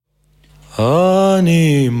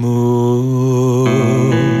honeymoon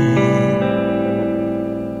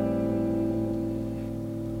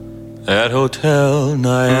at Hotel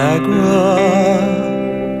Niagara.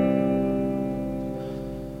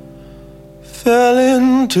 Fell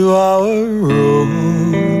into our room.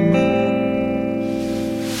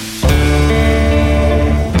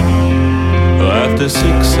 After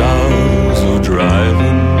 6 hours of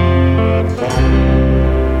driving,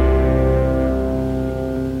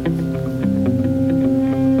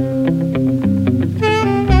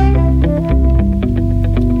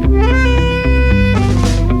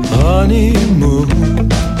 honeymoon,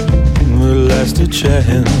 the last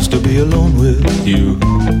chance to be alone with you.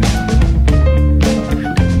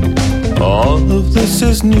 All of this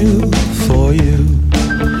is new for you,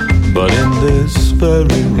 but in this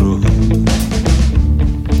very room,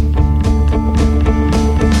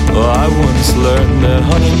 I once learned that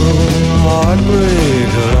honeymoon heartbreak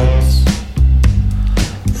hurts.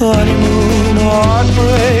 Honeymoon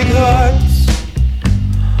heartbreak hurts.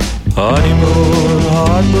 Honeymoon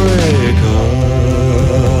heartbreak hurts.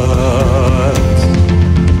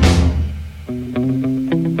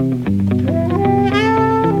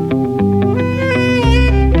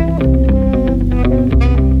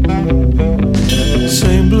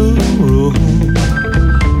 Same blue room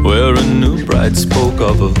where a new bride spoke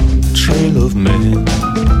of a trail of men,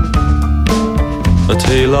 a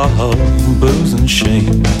tale of booze and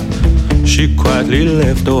shame. She quietly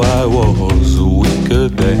left, oh, I was weaker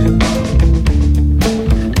then.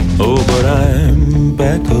 Oh, but I'm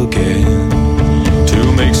back again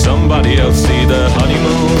to make somebody else see that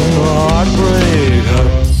honeymoon heartbreak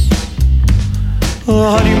hurts.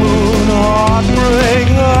 Honeymoon heartbreak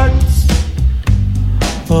hurts.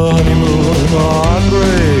 Honeymoon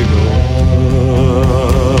heartbreak hurts.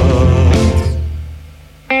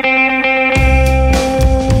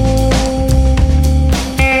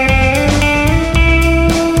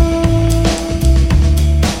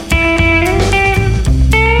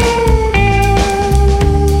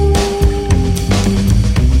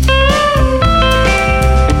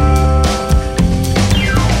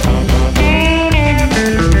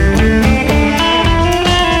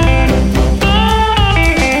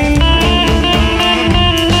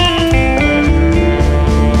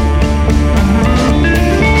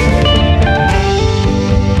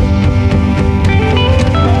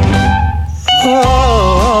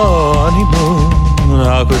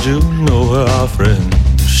 How could you know where our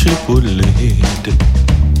friendship would lead?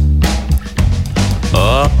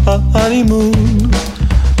 Honeymoon,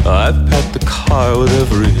 I've packed the car with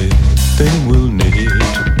everything we'll need.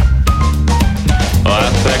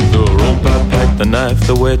 I packed the rope, I packed the knife,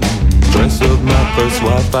 the wedding dress of my first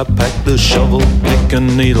wife. I packed the shovel, pick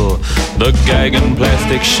and needle, the gag and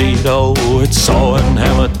plastic sheet. Oh, it's saw and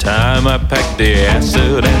hammer time. I packed the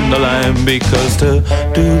acid and the lime, because to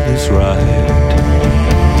do this right,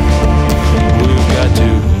 to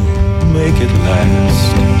make it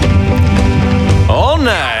last all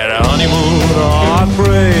night. Honeymoon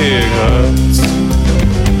heartbreak